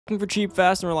Looking for cheap,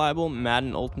 fast, and reliable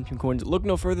Madden Ultimate Team coins? Look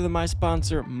no further than my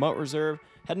sponsor, Mutt Reserve.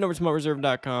 Head over to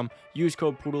muttreserve.com. Use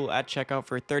code Poodle at checkout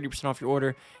for 30% off your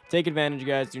order. Take advantage,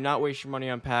 guys. Do not waste your money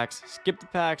on packs. Skip the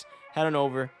packs. Head on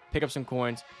over. Pick up some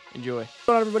coins. Enjoy. What's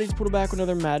going on, everybody? It's Poodle back with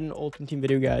another Madden Ultimate Team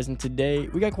video, guys. And today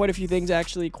we got quite a few things,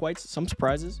 actually. Quite some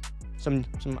surprises.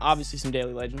 Obviously some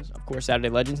daily legends. Of course, Saturday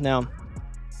legends. Now,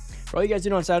 for all you guys do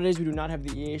know, on Saturdays, we do not have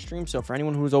the EA stream. So for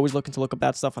anyone who's always looking to look up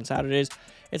that stuff on Saturdays,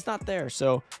 it's not there.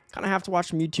 So kind of have to watch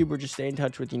some YouTube or just stay in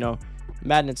touch with,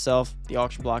 Madden itself, the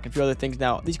auction block, and a few other things.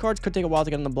 Now, these cards could take a while to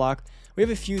get on the block. We have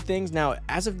a few things. Now,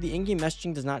 as of the in-game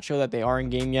messaging does not show that they are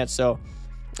in-game yet. So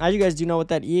as you guys do know with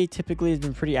that, EA typically has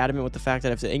been pretty adamant with the fact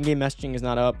that if the in-game messaging is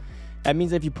not up, that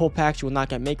means that if you pull packs, you will not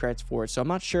get make rights for it. So I'm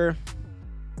not sure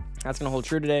that's going to hold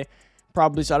true today.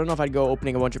 Probably. So I don't know if I'd go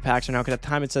opening a bunch of packs right now, because at the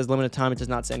time it says limited time, it does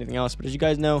not say anything else. But as you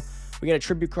guys know, we got a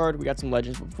tribute card, we got some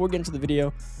legends. But before we get into the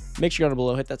video, make sure you go down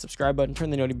below, hit that subscribe button, turn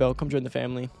the noti bell, come join the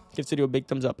family. Give this video a big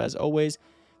thumbs up as always. If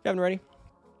you haven't already,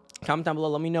 comment down below,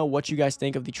 let me know what you guys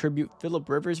think of the tribute Phillip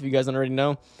Rivers. If you guys don't already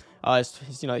know, they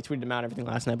tweeted him out and everything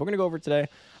last night. But we're gonna go over it today.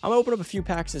 I'm gonna open up a few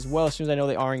packs as well as soon as I know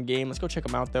they are in game. Let's go check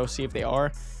them out though, see if they are.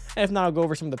 And if not, I'll go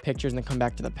over some of the pictures and then come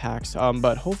back to the packs.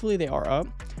 But hopefully they are up.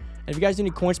 And if you guys do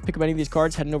need coins to pick up any of these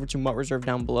cards, heading over to Mutt Reserve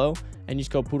down below and use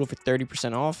code Poodle for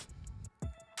 30% off.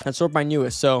 And sort by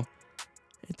newest, so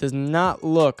it does not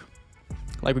look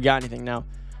like we got anything. Now,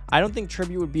 I don't think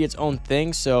tribute would be its own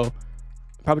thing, so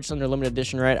probably just under limited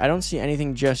edition, right? I don't see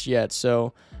anything just yet,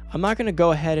 so I'm not gonna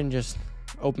go ahead and just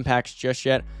open packs just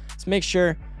yet. Let's make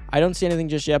sure I don't see anything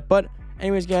just yet. But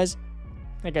anyways, guys,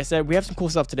 like I said, we have some cool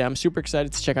stuff today. I'm super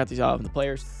excited to check out these the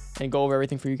players and go over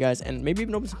everything for you guys, and maybe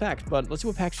even open some packs. But let's see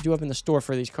what packs we do have in the store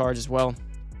for these cards as well,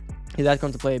 because that's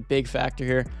going to play a big factor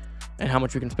here and how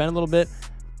much we can spend a little bit.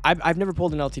 I've never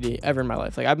pulled an LTD ever in my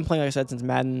life. Like, I've been playing, like I said, since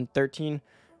Madden 13,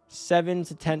 7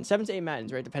 to 8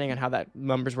 Maddens, right? Depending on how that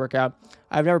numbers work out.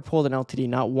 I've never pulled an LTD,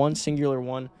 not one singular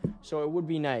one. So it would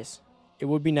be nice. It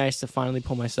would be nice to finally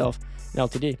pull myself an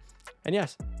LTD. And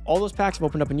yes, all those packs have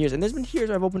opened up in years. And there's been years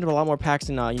where I've opened up a lot more packs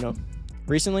than,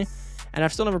 recently. And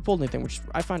I've still never pulled anything, which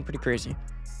I find pretty crazy.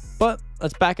 But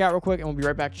let's back out real quick, and we'll be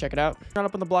right back to check it out. Not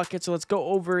up on the block kit, so let's go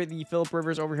over the Phillip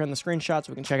Rivers over here on the screenshot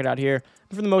so we can check it out here.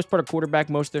 But for the most part, a quarterback,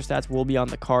 most of their stats will be on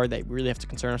the card that we really have to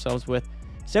concern ourselves with.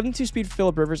 72 speed for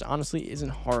Phillip Rivers honestly isn't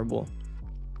horrible.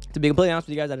 To be completely honest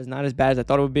with you guys, that is not as bad as I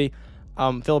thought it would be.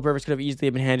 Phillip Rivers could have easily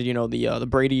been handed, the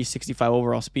Brady 65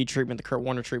 overall speed treatment, the Kurt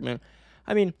Warner treatment.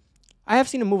 I mean, I have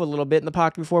seen him move a little bit in the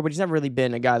pocket before, but he's never really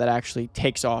been a guy that actually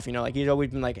takes off. Like, he's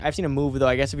always been like, I've seen him move, though.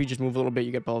 I guess if you just move a little bit,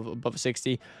 you get above a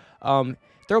 60.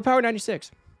 Throw power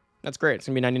 96. That's great. It's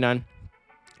going to be 99.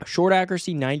 Short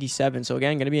accuracy 97. So,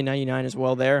 again, going to be a 99 as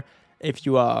well there. If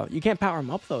you can't power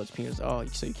him up, though. It's because,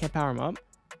 so you can't power him up?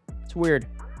 It's weird.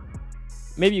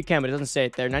 Maybe you can, but it doesn't say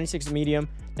it there. 96 medium,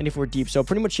 94 deep. So,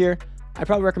 pretty much here, I'd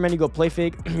probably recommend you go play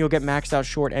fake. You'll get maxed out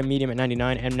short and medium at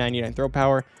 99 and 99 throw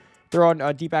power. Throw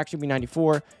on deep action will be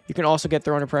 94. You can also get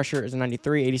throw under pressure as a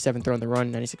 93, 87 throw on the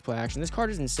run, 96 play action. This card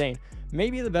is insane.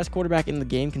 Maybe the best quarterback in the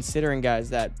game, considering, guys,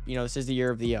 that, this is the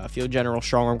year of the field general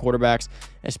strong arm quarterbacks,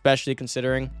 especially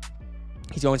considering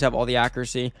he's going to have all the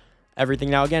accuracy, everything.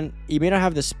 Now, again, he may not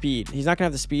have the speed. He's not going to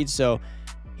have the speed, so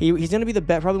he's going to be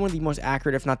probably one of the most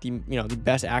accurate, if not the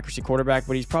best accuracy quarterback,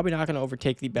 but he's probably not going to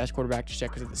overtake the best quarterback just yet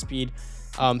because of the speed.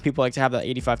 People like to have that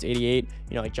 85 to 88,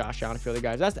 like Josh Allen and a few other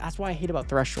guys. That's why I hate about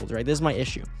thresholds, right? This is my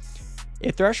issue.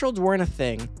 If thresholds weren't a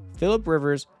thing, Phillip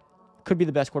Rivers could be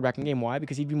the best quarterback in the game. Why?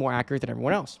 Because he'd be more accurate than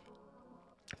everyone else.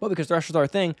 But because thresholds are a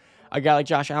thing, a guy like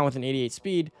Josh Allen with an 88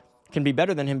 speed can be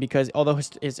better than him, because although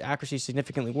his accuracy is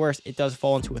significantly worse, it does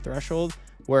fall into a threshold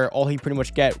where all he pretty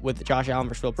much get with Josh Allen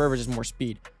versus Phillip Rivers is more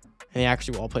speed, and the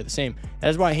accuracy will all play the same. That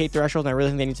is why I hate thresholds, and I really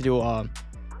think they need to do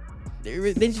they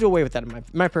need to do away with that, in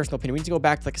my personal opinion. We need to go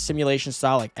back to like a simulation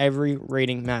style, like every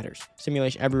rating matters.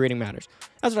 Every rating matters.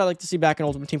 That's what I like to see back in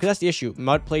Ultimate Team, because that's the issue.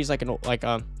 Mud plays like a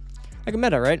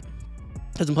meta, right?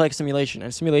 Doesn't play like a simulation,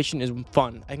 and simulation is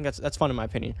fun. I think that's fun in my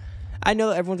opinion. I know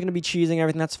that everyone's gonna be cheesing and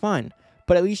everything. That's fine,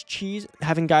 but at least cheese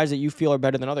having guys that you feel are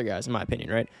better than other guys, in my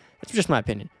opinion, right? That's just my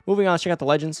opinion. Moving on, let's check out the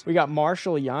legends. We got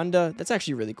Marshall Yanda. That's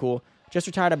actually really cool. Just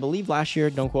retired, I believe, last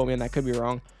year. Don't quote me on that. Could be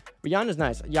wrong. But Yanda's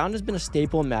nice. Yanda's been a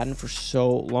staple in Madden for so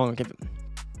long.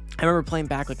 I remember playing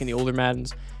back like in the older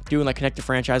Maddens, doing like connected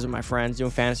franchise with my friends,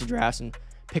 doing fantasy drafts, and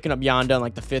picking up Yanda in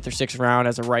like the 5th or 6th round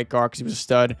as a right guard because he was a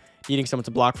stud, needing someone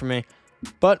to block for me.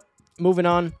 But moving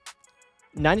on,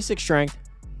 96 strength,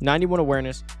 91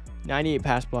 awareness, 98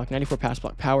 pass block, 94 pass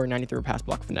block power, 93 pass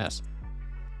block finesse.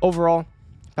 Overall,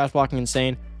 pass blocking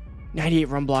insane. 98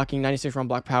 run blocking, 96 run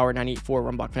block power, 94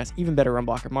 run block finesse. Even better run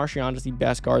blocker. Marshall is the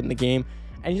best guard in the game.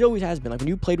 and he always has been. Like when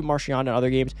you played with Martian in other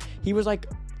games, he was like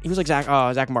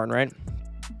Zach Martin, right?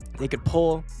 They could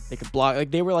pull, they could block,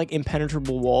 like they were like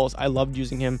impenetrable walls. I loved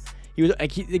using him. He was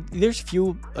like, there's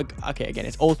few, like, okay, again,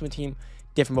 it's Ultimate Team,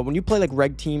 different, but when you play like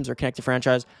reg teams or connected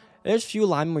franchise, there's few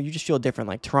linemen where you just feel different,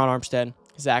 like Teron Armstead,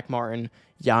 Zach Martin,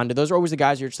 Yonda. Those are always the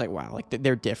guys you're just like, wow, like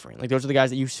they're different. Like those are the guys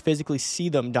that you physically see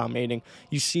them dominating.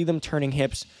 You see them turning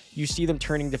hips. You see them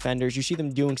turning defenders. You see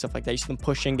them doing stuff like that. You see them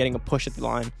pushing, getting a push at the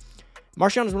line.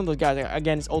 Martian is one of those guys.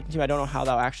 Again, it's Ultimate Team. I don't know how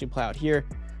that'll actually play out here,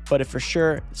 but for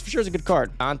sure is a good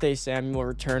card. Asante Samuel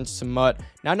returns to Mutt.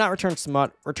 Now, not returns to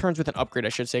Mutt, returns with an upgrade, I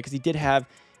should say, because he did have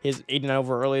his 89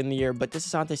 over early in the year, but this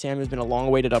Asante Samuel has been a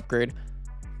long-awaited upgrade.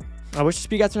 I wish the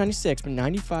speed got to 96, but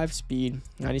 95 speed,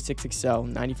 96 excel,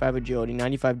 95 agility,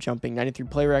 95 jumping, 93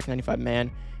 play rec, 95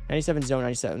 man, 97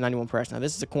 zone, 91 press. Now,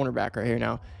 this is a cornerback right here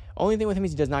now. Only thing with him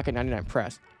is he does not get 99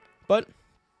 press, but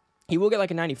he will get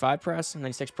like a 95 press,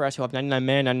 96 press. He'll have 99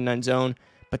 man, 99 zone,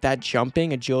 but that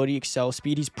jumping, agility, excel,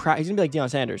 speed, he's going to be like Deion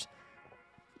Sanders.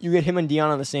 You get him and Deion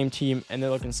on the same team, and they're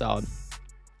looking solid.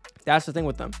 That's the thing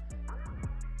with them.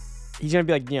 He's going to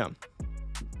be like Deion.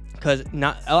 Because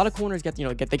not a lot of corners get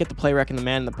the play rec and the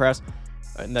man and the press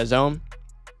in the zone,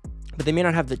 but they may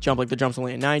not have the jump. Like the jump's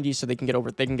only at 90, so they can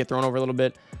get thrown over a little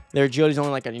bit. Their agility's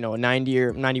only like a 90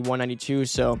 or 91, 92.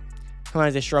 So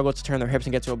sometimes they struggle to turn their hips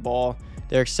and get to a ball.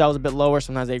 Their excel's a bit lower.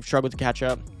 Sometimes they struggle to catch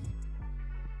up.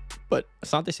 But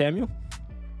Asante Samuel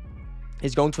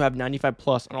is going to have 95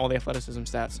 plus on all the athleticism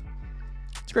stats.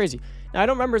 It's crazy. Now I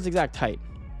don't remember his exact height.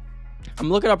 I'm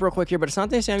looking up real quick here, but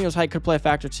Asante Samuel's height could play a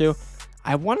factor too.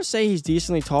 I want to say he's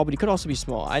decently tall, but he could also be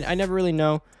small. I never really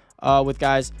know with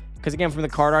guys, because again, from the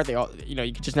card art, they all, you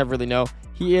could just never really know.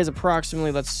 He is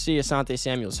approximately, let's see, Asante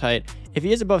Samuel's height. If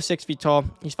he is above 6 feet tall,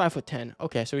 he's 5'10".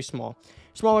 Okay, so he's small.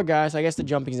 Smaller guys, I guess the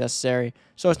jumping is necessary.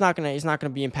 So it's not gonna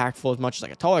be impactful as much as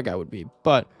like a taller guy would be,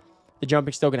 but the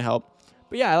jumping's still gonna help.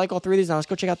 But yeah, I like all three of these. Now let's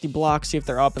go check out the blocks, see if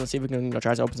they're up, and let's see if we can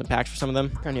try to open some packs for some of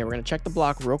them. And here, we're gonna check the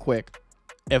block real quick.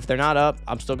 If they're not up,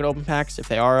 I'm still gonna open packs. If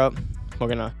they are up, we're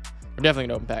definitely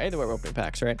gonna open packs. Either way, we're opening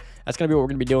packs, right? That's gonna be what we're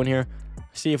gonna be doing here.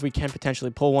 See if we can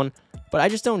potentially pull one. But I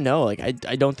just don't know. Like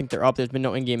I don't think they're up. There's been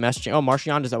no in-game messaging. Oh,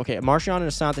 Martian is up. Okay, Martian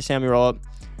and Asante Samuel are up.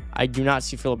 I do not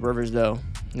see Phillip Rivers though.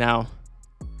 Now,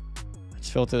 let's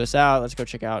filter this out. Let's go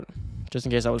check out, just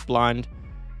in case I was blind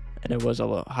and it was a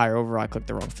little higher overall. I clicked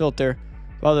the wrong filter.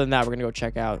 But other than that, we're gonna go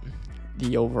check out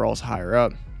the overalls higher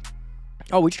up.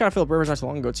 Oh, we just got Phillip Rivers not so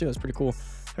long ago too. That's pretty cool.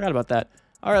 Forgot about that.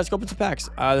 All right, let's go open some packs.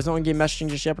 There's no in-game messaging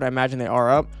just yet, but I imagine they are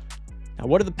up. Now,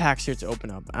 what are the packs here to open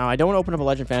up? I don't want to open up a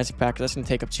Legend Fantasy pack because that's going to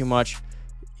take up too much.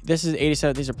 This is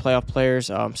 87. These are playoff players.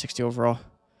 60 overall.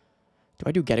 Do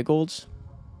I do Get a Golds?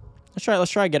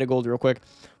 Let's try Get a Gold real quick.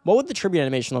 What would the tribute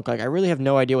animation look like? I really have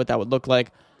no idea what that would look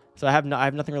like. So I have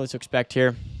nothing really to expect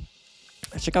here.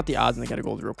 Let's check out the odds on the Get a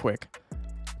Gold real quick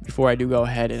before I do go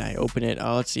ahead and I open it.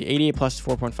 Let's see. 88 plus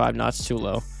 4.5. No, it's too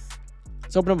low.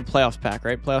 Let's open up a playoffs pack,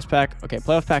 right? Playoffs pack. Okay,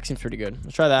 playoff pack seems pretty good.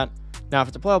 Let's try that. Now, if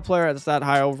it's a playoff player that's that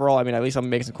high overall, I mean, at least I'm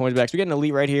making some coins back. So we get an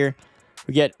elite right here.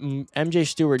 We get MJ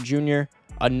Stewart Jr.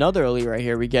 Another elite right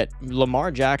here. We get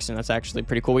Lamar Jackson. That's actually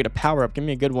pretty cool. We get a power up. Give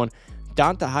me a good one.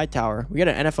 Donta Hightower. We get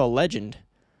an NFL legend.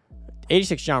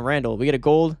 86 John Randall. We get a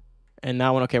gold. And that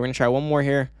one. Okay, we're going to try one more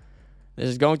here. This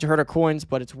is going to hurt our coins,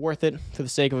 but it's worth it for the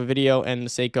sake of a video and the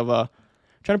sake of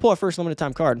trying to pull our first limited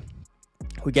time card.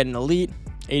 We get an elite.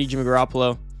 80 Jimmy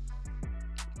Garoppolo.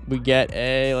 We get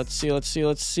a, let's see,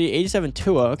 87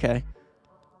 Tua. Okay.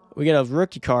 We get a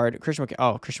rookie card. Christian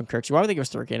Kirksey. Why would they give us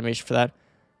the rookie animation for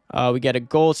that? We get a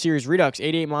gold series redux.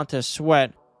 88 Montez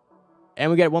Sweat.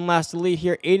 And we get one last elite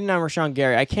here. 89 Rashawn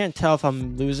Gary. I can't tell if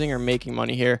I'm losing or making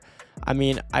money here. I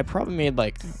mean, I probably made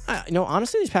like,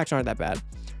 honestly, these packs aren't that bad.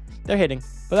 They're hitting.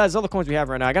 But that's all the coins we have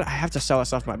right now. I have to sell that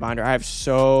stuff in my binder. I have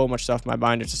so much stuff in my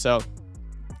binder to sell.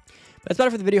 That's about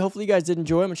it for the video. Hopefully you guys did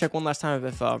enjoy. I'm going to check one last time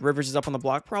if Rivers is up on the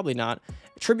block. Probably not.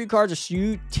 Tribute cards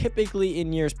are typically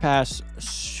in years past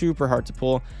super hard to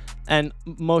pull. And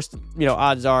most,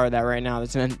 odds are that right now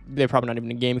they're probably not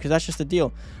even in game because that's just the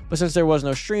deal. But since there was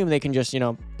no stream, they can just,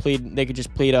 plead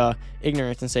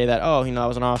ignorance and say that, oh, that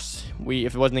was an off.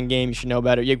 If it wasn't in game, you should know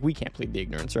better. We can't plead the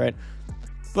ignorance, right?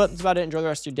 But that's about it. Enjoy the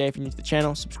rest of your day. If you're new to the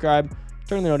channel, subscribe,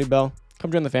 turn on the noti bell,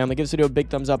 come join the family. Give this video a big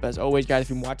thumbs up. As always, guys,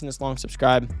 if you've been watching this long,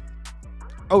 subscribe.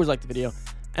 Always like the video.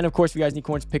 And of course, if you guys need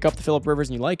coins to pick up the Phillip Rivers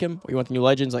and you like him, or you want the new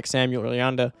legends like Samuel or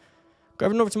Leonda, go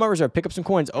over to my reserve, pick up some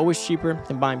coins. Always cheaper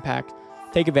than buying packs.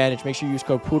 Take advantage. Make sure you use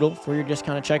code Poodle for your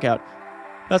discount at checkout.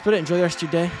 That's about it. Enjoy the rest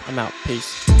of your day. I'm out.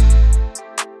 Peace.